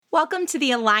Welcome to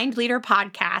the Aligned Leader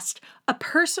Podcast, a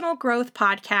personal growth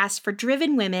podcast for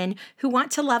driven women who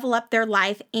want to level up their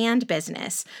life and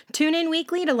business. Tune in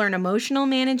weekly to learn emotional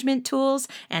management tools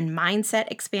and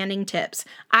mindset expanding tips.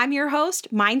 I'm your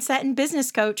host, mindset and business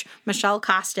coach, Michelle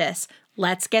Costas.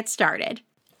 Let's get started.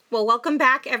 Well, welcome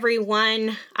back,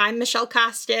 everyone. I'm Michelle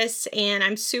Costas, and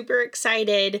I'm super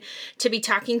excited to be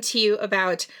talking to you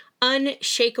about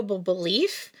unshakable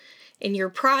belief in your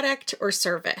product or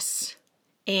service.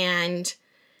 And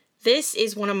this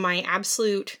is one of my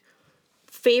absolute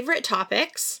favorite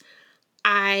topics.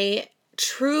 I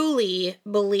truly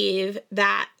believe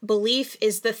that belief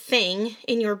is the thing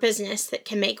in your business that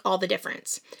can make all the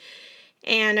difference.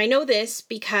 And I know this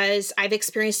because I've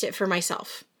experienced it for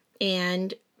myself.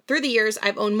 And through the years,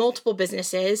 I've owned multiple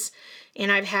businesses,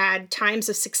 and I've had times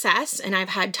of success, and I've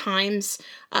had times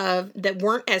that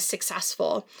weren't as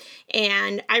successful.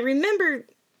 And I remember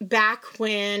back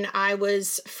when I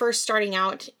was first starting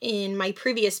out in my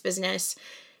previous business,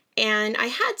 and I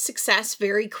had success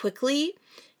very quickly.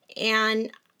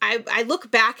 And I look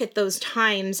back at those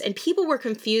times, and people were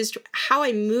confused how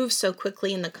I moved so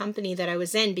quickly in the company that I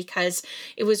was in because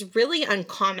it was really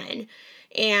uncommon.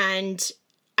 And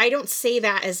I don't say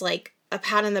that as like a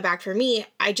pat on the back for me.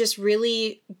 I just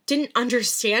really didn't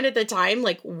understand at the time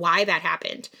like why that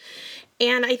happened.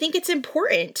 And I think it's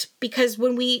important because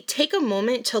when we take a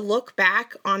moment to look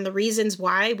back on the reasons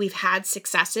why we've had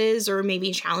successes or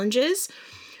maybe challenges,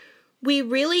 we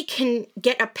really can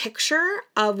get a picture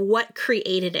of what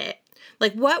created it.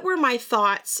 Like, what were my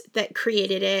thoughts that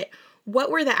created it? What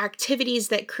were the activities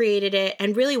that created it?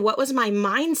 And really, what was my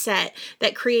mindset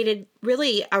that created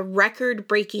really a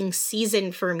record-breaking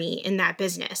season for me in that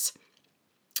business?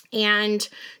 And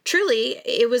truly,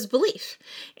 it was belief.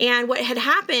 And what had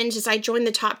happened is I joined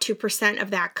the top 2%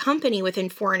 of that company within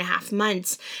 4.5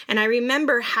 months. And I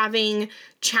remember having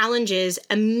challenges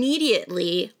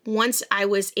immediately once I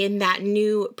was in that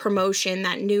new promotion,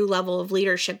 that new level of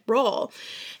leadership role.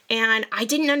 And I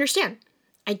didn't understand.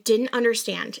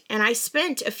 And I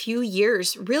spent a few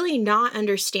years really not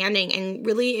understanding and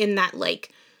really in that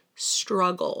like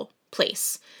struggle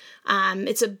place.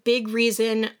 It's a big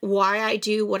reason why I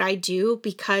do what I do,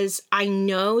 because I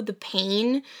know the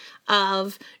pain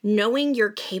of knowing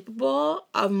you're capable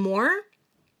of more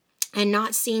and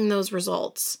not seeing those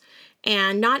results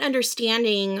and not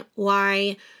understanding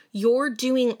why you're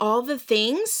doing all the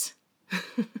things,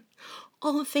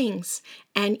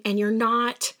 and you're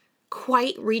not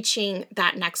quite reaching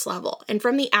that next level. And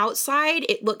from the outside,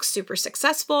 it looks super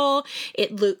successful.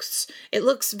 It looks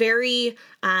very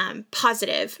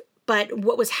positive. But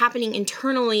what was happening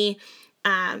internally,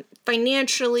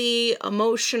 financially,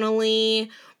 emotionally,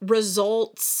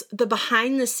 results, the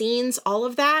behind the scenes, all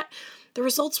of that, the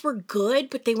results were good,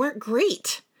 but they weren't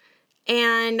great.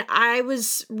 And I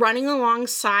was running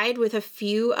alongside with a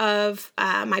few of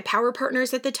my power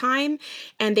partners at the time,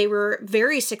 and they were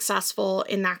very successful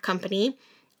in that company.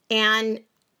 And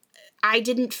I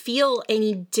didn't feel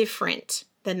any different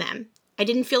than them. I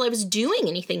didn't feel I was doing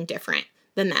anything different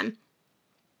than them.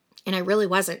 And I really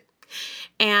wasn't.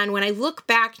 And when I look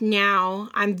back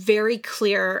now, I'm very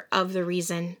clear of the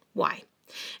reason why.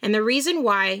 And the reason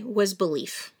why was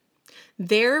belief.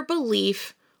 Their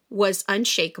belief was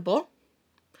unshakable.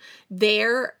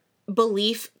 Their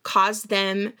belief caused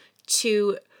them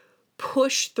to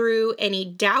push through any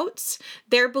doubts.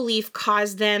 Their belief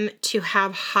caused them to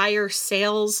have higher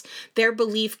sales. Their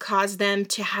belief caused them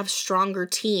to have stronger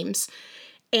teams.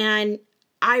 And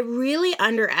I really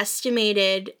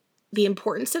underestimated the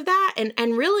importance of that.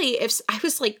 And really, if I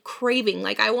was like craving,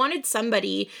 like I wanted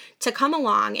somebody to come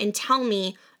along and tell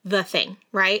me the thing,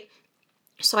 right?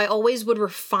 So I always would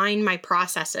refine my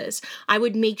processes. I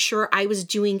would make sure I was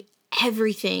doing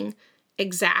everything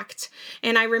exact.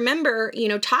 And I remember,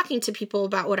 talking to people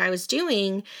about what I was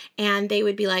doing, and they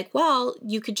would be like, well,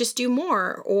 you could just do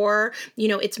more, or,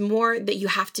 it's more that you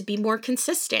have to be more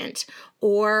consistent,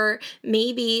 or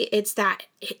maybe it's that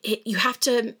you have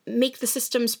to make the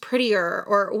systems prettier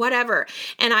or whatever.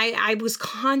 And I was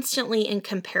constantly in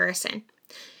comparison,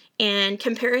 and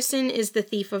comparison is the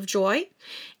thief of joy.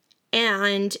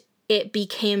 And it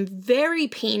became very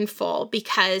painful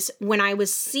because when I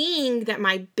was seeing that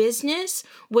my business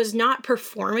was not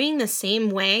performing the same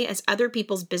way as other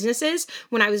people's businesses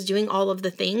when I was doing all of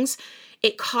the things,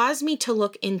 it caused me to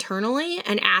look internally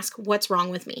and ask, what's wrong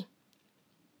with me?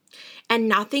 And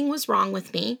nothing was wrong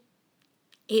with me.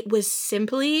 It was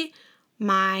simply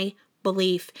my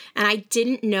belief. And I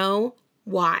didn't know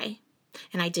why.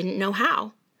 And I didn't know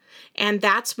how. And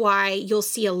that's why you'll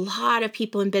see a lot of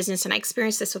people in business, and I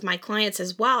experience this with my clients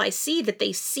as well. I see that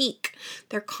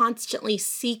they're constantly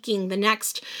seeking the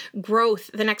next growth,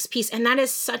 the next piece. And that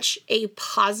is such a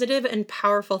positive and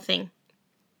powerful thing.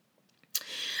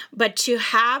 But to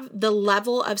have the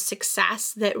level of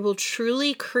success that will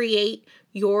truly create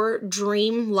your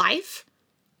dream life,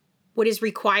 what is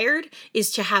required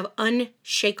is to have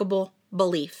unshakable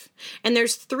belief. And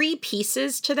there's 3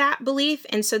 pieces to that belief.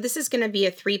 And so this is going to be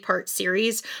a 3-part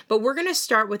series, but we're going to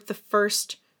start with the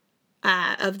first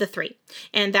of the 3.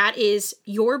 And that is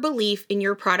your belief in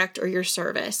your product or your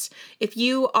service. If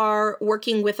you are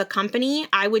working with a company,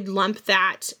 I would lump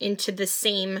that into the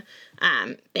same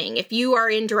thing. If you are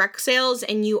in direct sales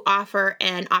and you offer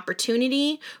an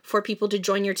opportunity for people to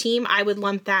join your team, I would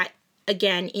lump that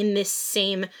again in this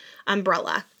same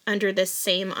umbrella, under this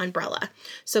same umbrella.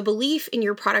 So belief in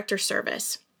your product or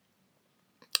service.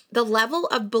 The level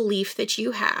of belief that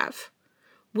you have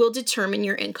will determine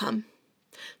your income.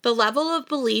 The level of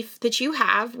belief that you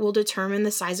have will determine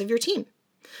the size of your team.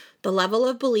 The level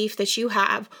of belief that you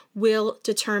have will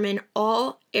determine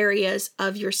all areas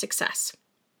of your success.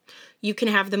 You can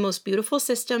have the most beautiful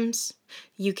systems.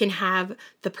 You can have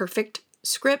the perfect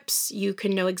scripts. You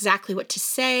can know exactly what to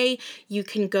say. You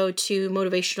can go to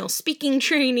motivational speaking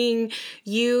training.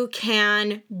 You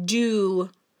can do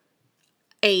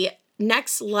a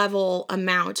next level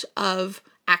amount of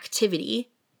activity.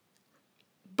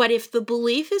 But if the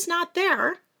belief is not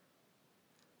there,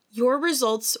 your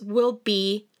results will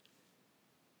be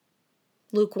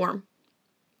lukewarm.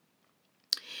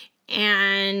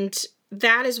 And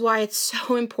that is why it's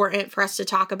so important for us to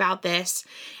talk about this,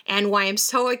 and why I'm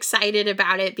so excited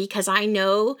about it, because I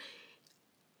know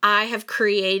I have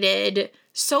created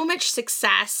so much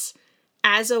success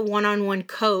as a one-on-one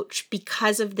coach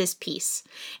because of this piece.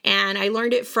 And I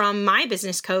learned it from my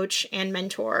business coach and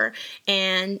mentor,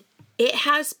 and it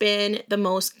has been the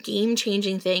most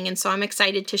game-changing thing. And so I'm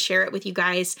excited to share it with you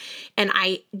guys. And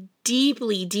I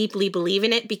deeply, deeply believe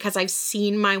in it because I've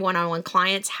seen my one-on-one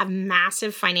clients have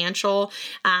massive financial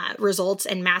results,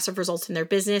 and massive results in their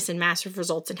business, and massive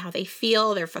results in how they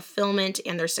feel, their fulfillment,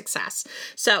 and their success.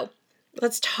 So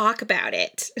let's talk about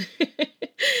it.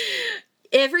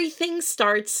 Everything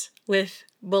starts with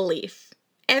belief.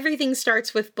 Everything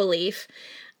starts with belief.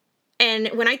 And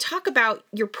when I talk about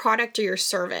your product or your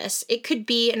service, it could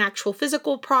be an actual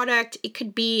physical product. It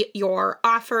could be your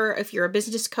offer if you're a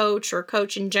business coach or a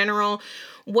coach in general.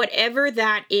 Whatever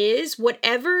that is,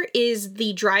 whatever is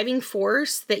the driving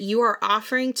force that you are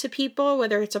offering to people,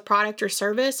 whether it's a product or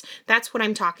service, that's what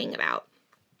I'm talking about.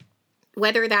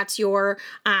 Whether that's your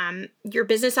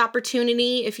business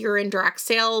opportunity, if you're in direct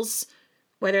sales,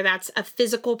 whether that's a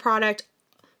physical product,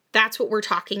 that's what we're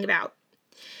talking about.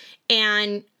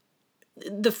 And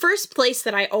the first place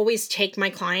that I always take my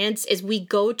clients is we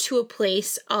go to a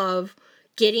place of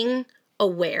getting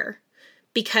aware,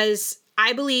 because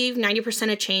I believe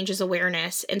 90% of change is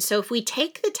awareness. And so if we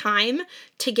take the time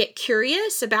to get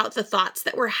curious about the thoughts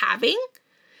that we're having,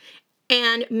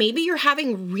 and maybe you're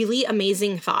having really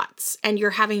amazing thoughts and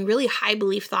you're having really high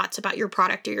belief thoughts about your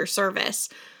product or your service,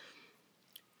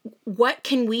 what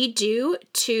can we do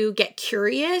to get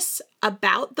curious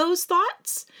about those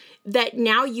thoughts that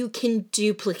now you can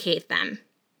duplicate them?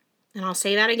 And I'll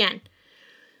say that again.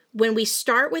 When we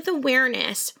start with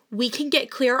awareness, we can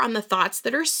get clear on the thoughts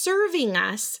that are serving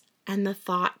us and the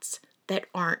thoughts that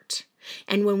aren't.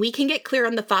 And when we can get clear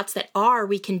on the thoughts that are,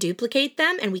 we can duplicate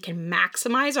them and we can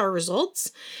maximize our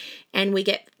results. And we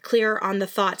get clear on the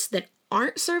thoughts that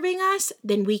aren't serving us,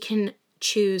 then we can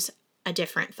choose a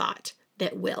different thought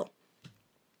that will.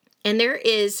 And there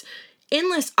is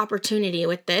endless opportunity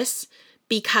with this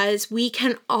because we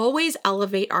can always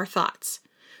elevate our thoughts.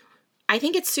 I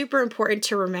think it's super important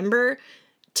to remember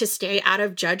to stay out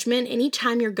of judgment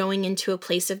anytime you're going into a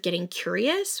place of getting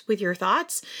curious with your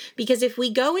thoughts, because if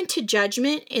we go into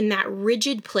judgment in that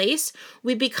rigid place,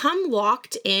 we become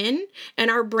locked in and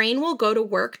our brain will go to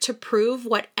work to prove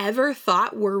whatever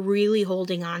thought we're really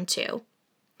holding on to.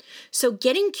 So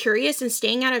getting curious and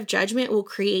staying out of judgment will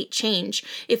create change.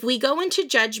 If we go into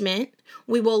judgment,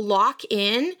 we will lock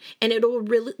in, and it'll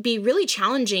be really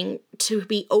challenging to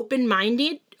be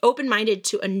open-minded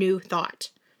to a new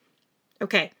thought.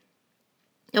 Okay.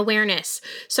 Awareness.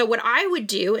 So what I would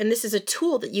do, and this is a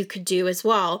tool that you could do as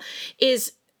well,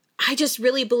 is I just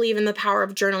really believe in the power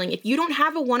of journaling. If you don't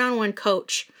have a one-on-one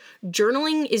coach,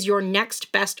 journaling is your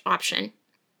next best option.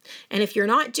 And if you're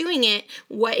not doing it,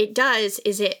 what it does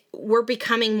is we're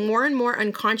becoming more and more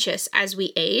unconscious as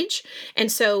we age.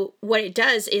 And so what it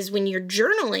does is when you're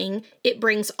journaling, it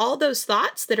brings all those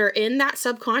thoughts that are in that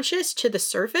subconscious to the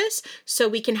surface so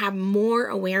we can have more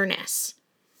awareness.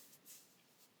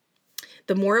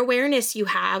 The more awareness you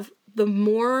have, the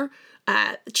more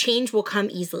change will come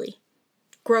easily.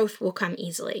 Growth will come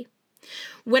easily.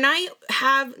 When I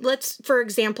have, let's, for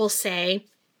example, say,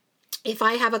 if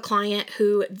I have a client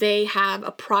who they have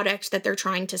a product that they're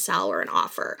trying to sell or an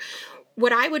offer,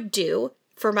 what I would do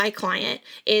for my client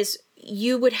is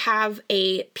you would have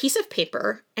a piece of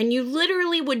paper and you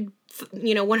literally would,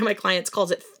 one of my clients calls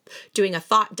it doing a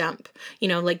thought dump,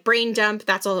 like brain dump.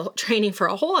 That's all training for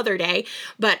a whole other day.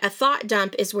 But a thought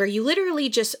dump is where you literally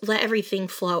just let everything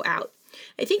flow out.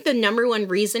 I think the number one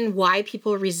reason why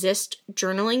people resist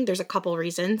journaling, there's a couple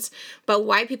reasons, but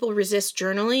why people resist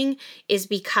journaling is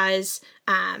because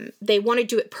they want to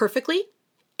do it perfectly.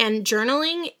 And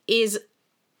journaling is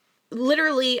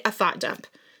literally a thought dump.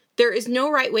 There is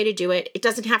no right way to do it. It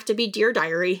doesn't have to be Dear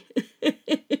Diary.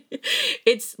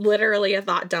 It's literally a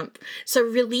thought dump. So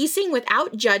releasing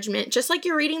without judgment, just like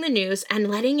you're reading the news, and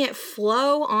letting it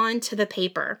flow onto the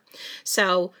paper.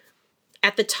 So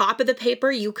at the top of the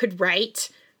paper, you could write,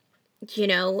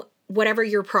 whatever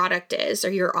your product is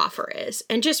or your offer is,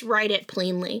 and just write it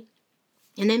plainly.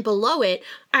 And then below it,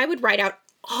 I would write out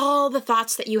all the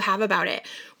thoughts that you have about it,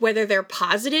 whether they're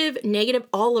positive, negative,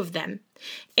 all of them.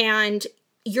 And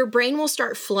your brain will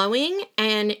start flowing,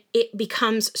 and it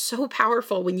becomes so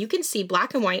powerful when you can see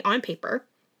black and white on paper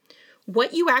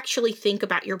what you actually think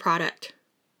about your product.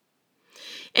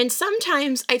 And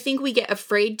sometimes I think we get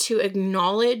afraid to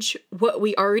acknowledge what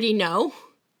we already know.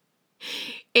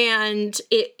 And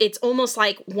it's almost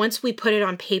like once we put it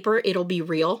on paper, it'll be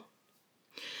real.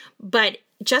 But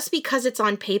just because it's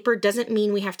on paper doesn't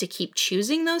mean we have to keep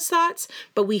choosing those thoughts,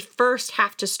 but we first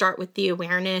have to start with the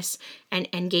awareness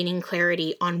and gaining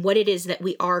clarity on what it is that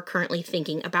we are currently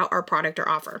thinking about our product or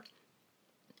offer.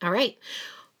 All right.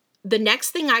 The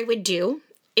next thing I would do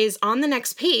is on the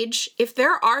next page, if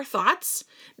there are thoughts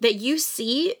that you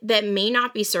see that may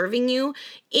not be serving you,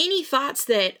 any thoughts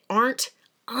that aren't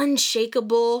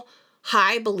unshakable,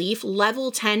 high belief,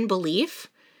 level 10 belief,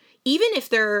 even if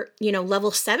they're,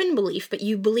 level 7 belief, but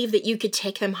you believe that you could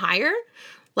take them higher,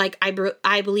 like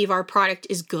I believe our product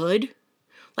is good,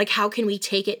 like how can we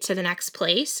take it to the next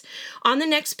place? On the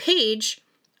next page,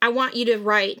 I want you to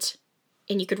write,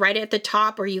 and you could write it at the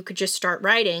top or you could just start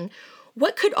writing,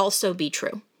 what could also be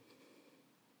true?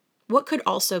 What could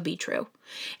also be true?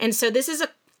 And so this is a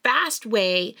fast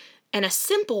way and a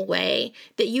simple way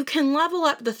that you can level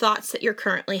up the thoughts that you're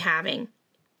currently having.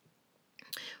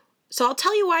 So I'll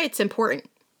tell you why it's important.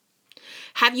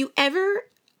 Have you ever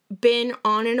been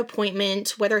on an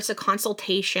appointment, whether it's a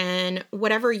consultation,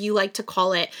 whatever you like to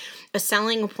call it, a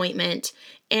selling appointment,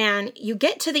 and you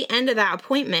get to the end of that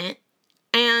appointment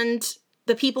and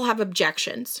the people have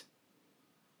objections?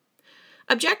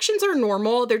 Objections are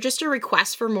normal. They're just a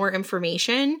request for more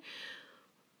information.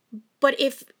 But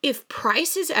if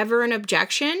price is ever an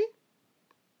objection,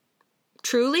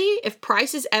 truly, if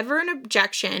price is ever an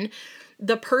objection,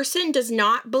 the person does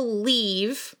not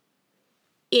believe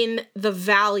in the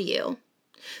value.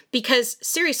 Because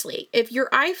seriously, if your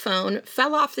iPhone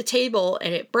fell off the table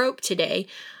and it broke today,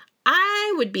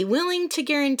 I would be willing to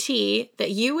guarantee that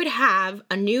you would have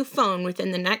a new phone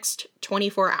within the next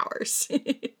 24 hours.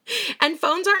 And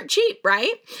phones aren't cheap,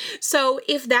 right? So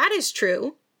if that is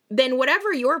true, then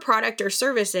whatever your product or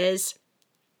service is,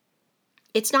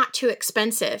 it's not too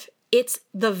expensive. It's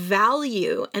the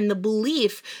value and the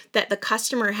belief that the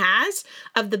customer has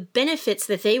of the benefits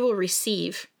that they will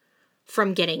receive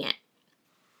from getting it.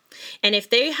 And if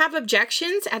they have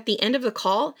objections at the end of the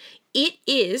call, it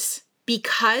is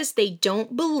because they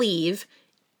don't believe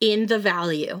in the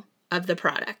value of the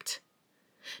product.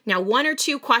 Now, 1 or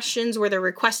 2 questions where they're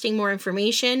requesting more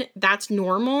information, that's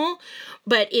normal.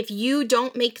 But if you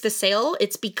don't make the sale,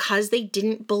 it's because they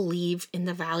didn't believe in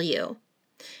the value.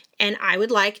 And I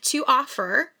would like to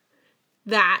offer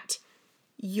that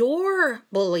your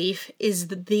belief is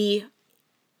the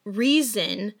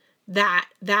reason that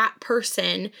that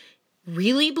person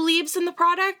really believes in the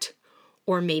product,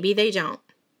 or maybe they don't.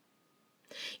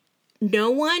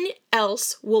 No one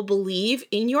else will believe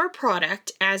in your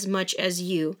product as much as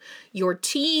you. Your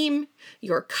team,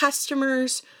 your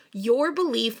customers, your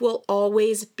belief will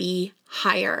always be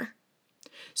higher.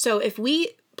 So if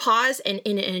we pause and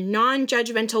in a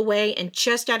non-judgmental way and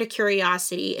just out of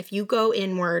curiosity, if you go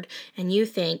inward and you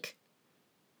think,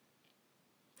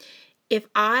 if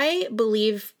I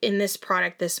believe in this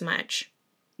product this much,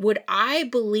 if I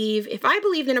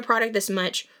believed in a product this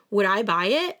much, would I buy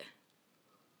it?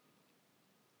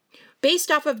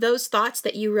 Based off of those thoughts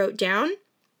that you wrote down,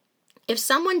 if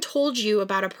someone told you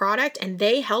about a product and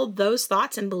they held those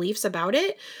thoughts and beliefs about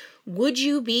it, would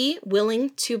you be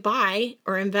willing to buy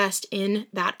or invest in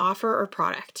that offer or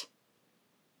product?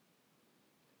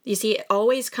 You see, it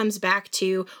always comes back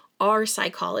to our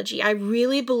psychology. I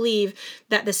really believe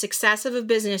that the success of a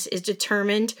business is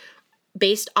determined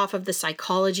based off of the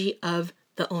psychology of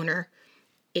the owner.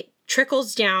 It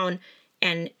trickles down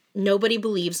and nobody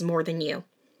believes more than you.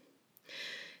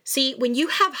 See, when you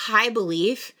have high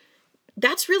belief,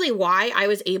 that's really why I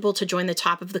was able to join the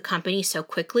top of the company so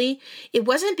quickly. It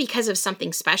wasn't because of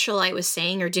something special I was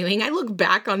saying or doing. I look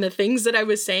back on the things that I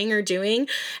was saying or doing,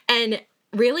 and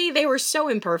really they were so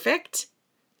imperfect,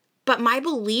 but my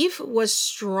belief was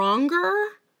stronger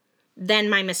than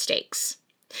my mistakes.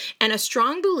 And a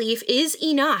strong belief is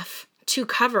enough to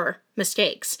cover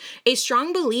mistakes. A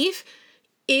strong belief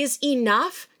is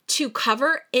enough to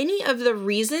cover any of the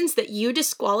reasons that you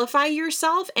disqualify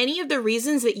yourself, any of the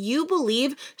reasons that you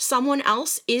believe someone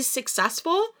else is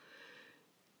successful.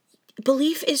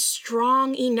 Belief is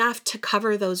strong enough to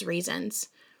cover those reasons.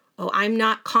 Oh, I'm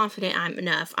not confident I'm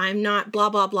enough. I'm not blah,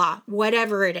 blah, blah,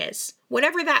 whatever it is.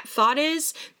 Whatever that thought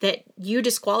is that you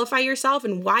disqualify yourself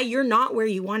and why you're not where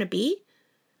you want to be,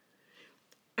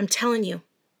 I'm telling you,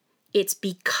 it's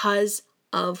because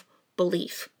of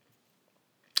belief.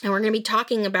 And we're going to be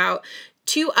talking about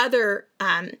two other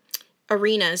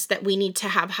arenas that we need to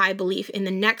have high belief in the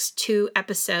next 2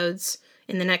 episodes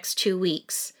in the next 2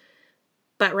 weeks.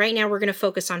 But right now we're going to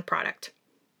focus on product.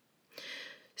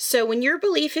 So when your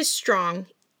belief is strong,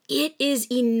 it is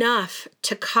enough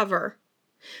to cover.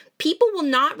 People will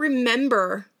not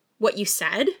remember what you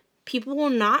said. People will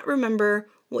not remember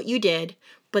what you did,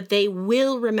 but they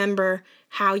will remember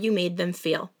how you made them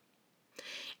feel.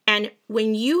 And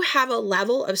when you have a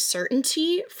level of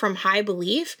certainty from high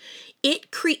belief,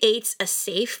 it creates a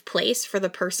safe place for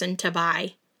the person to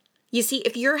buy. You see,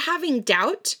 if you're having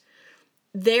doubt,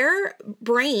 their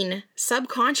brain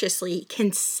subconsciously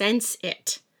can sense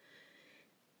it.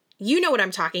 You know what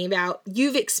I'm talking about.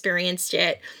 You've experienced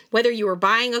it, whether you were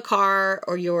buying a car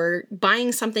or you're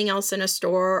buying something else in a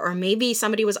store, or maybe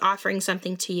somebody was offering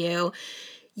something to you.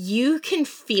 You can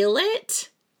feel it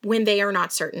when they are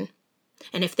not certain.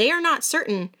 And if they are not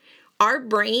certain, our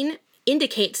brain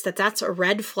indicates that that's a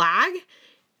red flag.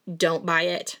 Don't buy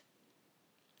it.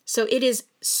 So it is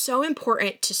so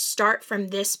important to start from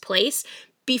this place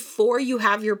before you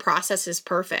have your processes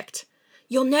perfect.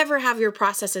 You'll never have your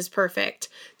processes perfect.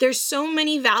 There's so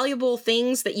many valuable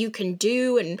things that you can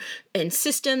do and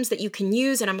systems that you can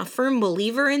use, and I'm a firm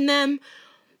believer in them.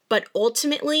 But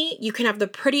ultimately, you can have the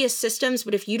prettiest systems,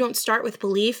 but if you don't start with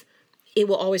belief, it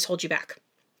will always hold you back.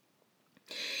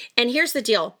 And here's the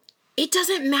deal. It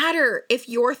doesn't matter if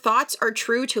your thoughts are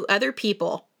true to other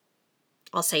people.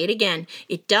 I'll say it again.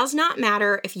 It does not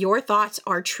matter if your thoughts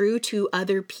are true to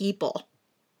other people.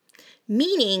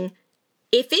 Meaning,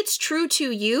 if it's true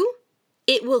to you,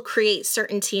 it will create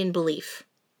certainty and belief.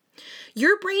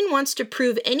 Your brain wants to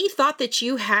prove any thought that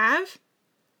you have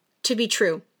to be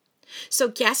true. So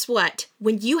guess what?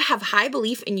 When you have high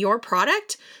belief in your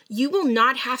product, you will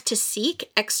not have to seek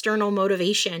external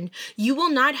motivation. You will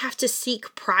not have to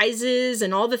seek prizes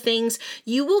and all the things.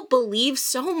 You will believe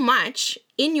so much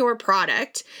in your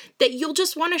product that you'll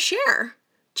just want to share,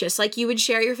 just like you would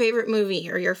share your favorite movie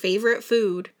or your favorite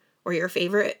food or your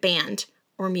favorite band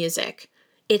or music.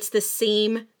 It's the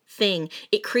same thing.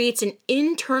 It creates an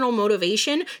internal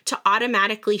motivation to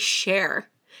automatically share.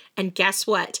 And guess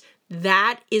what?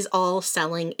 That is all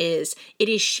selling is. It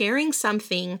is sharing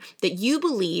something that you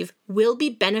believe will be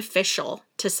beneficial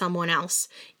to someone else.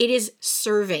 It is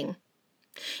serving.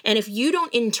 And if you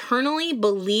don't internally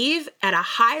believe at a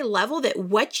high level that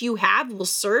what you have will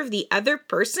serve the other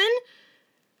person,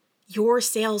 your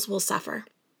sales will suffer.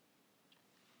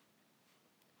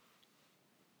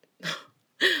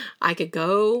 I could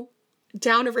go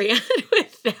down a rant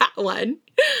with that one.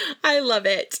 I love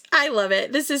it. I love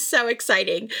it. This is so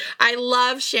exciting. I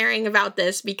love sharing about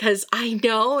this because I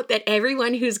know that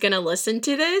everyone who's going to listen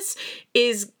to this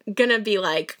is going to be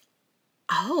like,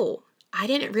 oh, I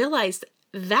didn't realize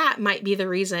that might be the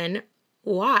reason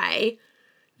why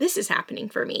this is happening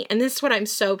for me. And this is what I'm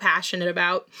so passionate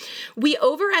about. We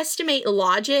overestimate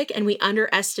logic and we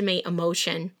underestimate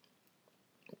emotion.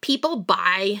 People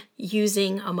buy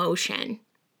using emotion.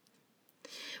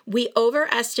 We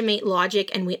overestimate logic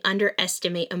and we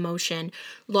underestimate emotion.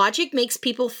 Logic makes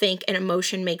people think and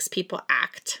emotion makes people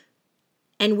act.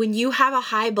 And when you have a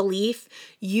high belief,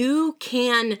 you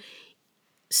can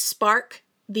spark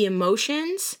the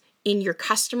emotions in your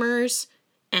customers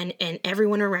and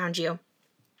everyone around you.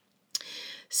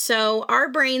 So our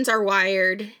brains are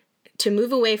wired to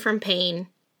move away from pain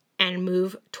and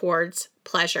move towards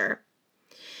pleasure.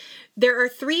 There are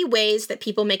 3 ways that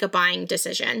people make a buying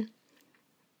decision.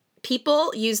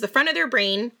 People use the front of their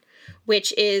brain,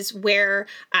 which is where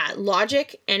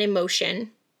logic and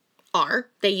emotion are.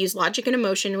 They use logic and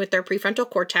emotion with their prefrontal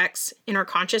cortex in our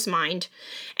conscious mind.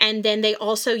 And then they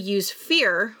also use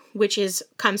fear, which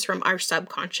comes from our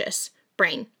subconscious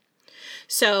brain.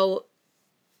 So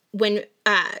when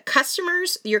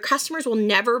your customers will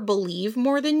never believe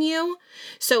more than you.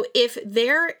 So if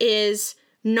there is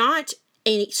not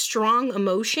a strong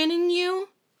emotion in you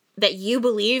that you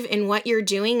believe in what you're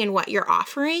doing and what you're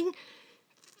offering,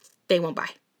 they won't buy.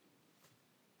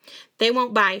 They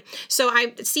won't buy. So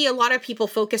I see a lot of people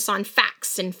focus on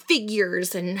facts and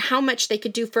figures and how much they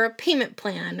could do for a payment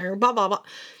plan or blah, blah, blah.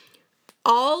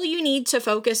 All you need to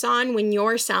focus on when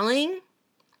you're selling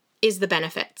is the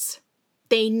benefits.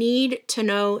 They need to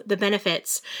know the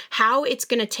benefits, how it's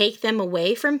going to take them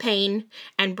away from pain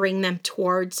and bring them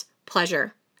towards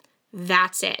pleasure.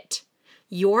 That's it.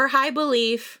 Your high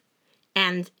belief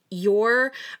and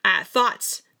your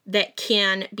thoughts that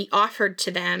can be offered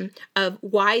to them of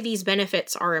why these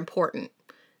benefits are important.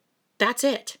 That's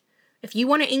it. If you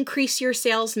want to increase your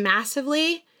sales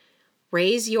massively,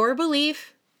 raise your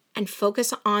belief and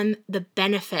focus on the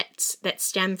benefits that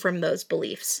stem from those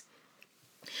beliefs.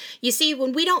 You see,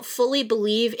 when we don't fully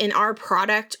believe in our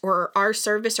product or our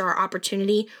service or our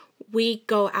opportunity, we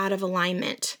go out of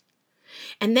alignment.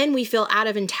 And then we feel out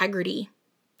of integrity.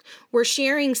 We're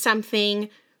sharing something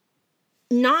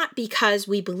not because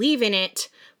we believe in it,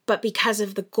 but because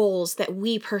of the goals that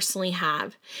we personally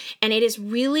have. And it is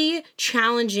really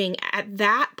challenging at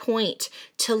that point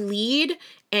to lead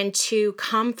and to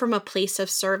come from a place of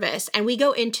service. And we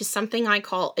go into something I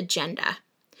call agenda.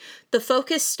 The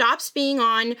focus stops being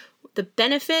on the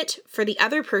benefit for the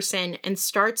other person and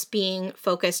starts being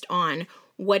focused on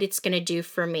what it's going to do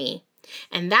for me.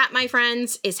 And that, my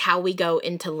friends, is how we go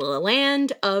into the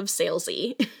land of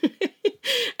salesy.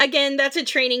 Again, that's a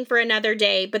training for another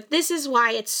day, but this is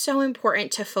why it's so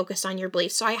important to focus on your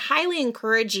beliefs. So I highly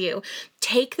encourage you,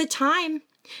 take the time.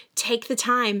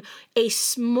 A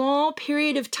small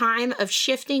period of time of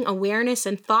shifting awareness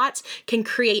and thoughts can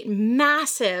create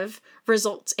massive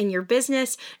results in your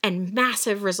business and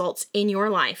massive results in your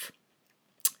life.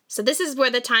 So this is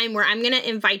where I'm going to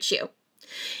invite you.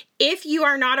 If you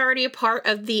are not already a part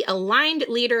of the Aligned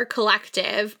Leader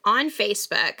Collective on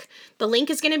Facebook, the link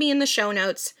is going to be in the show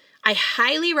notes. I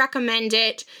highly recommend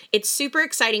it. It's super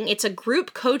exciting. It's a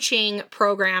group coaching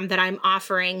program that I'm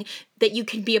offering that you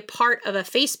can be a part of a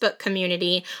Facebook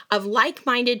community of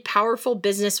like-minded, powerful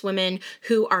businesswomen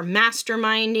who are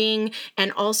masterminding.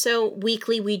 And also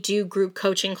weekly, we do group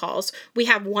coaching calls. We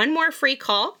have one more free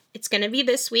call. It's going to be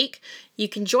this week. You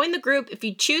can join the group. If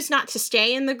you choose not to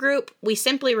stay in the group, we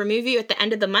simply remove you at the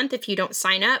end of the month if you don't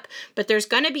sign up. But there's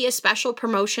going to be a special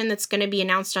promotion that's going to be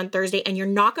announced on Thursday, and you're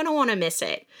not going to want to miss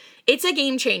it. It's a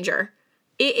game changer.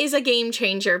 It is a game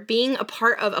changer, being a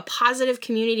part of a positive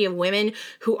community of women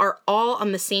who are all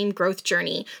on the same growth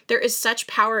journey. There is such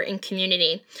power in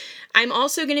community. I'm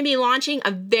also going to be launching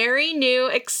a very new,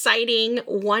 exciting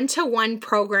one-to-one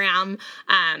program.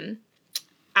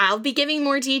 I'll be giving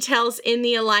more details in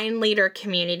the Aligned Leader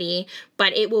community,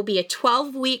 but it will be a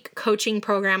 12-week coaching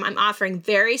program. I'm offering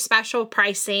very special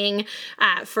pricing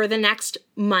for the next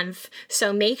month.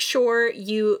 So make sure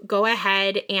you go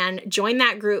ahead and join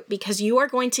that group because you are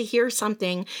going to hear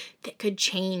something that could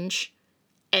change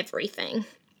everything.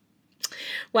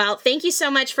 Well, thank you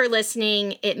so much for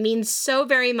listening. It means so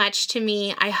very much to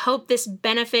me. I hope this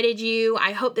benefited you.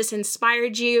 I hope this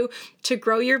inspired you to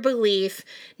grow your belief.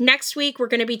 Next week, we're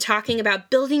going to be talking about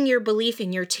building your belief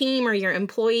in your team or your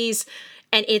employees,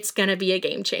 and it's going to be a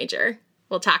game changer.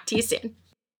 We'll talk to you soon.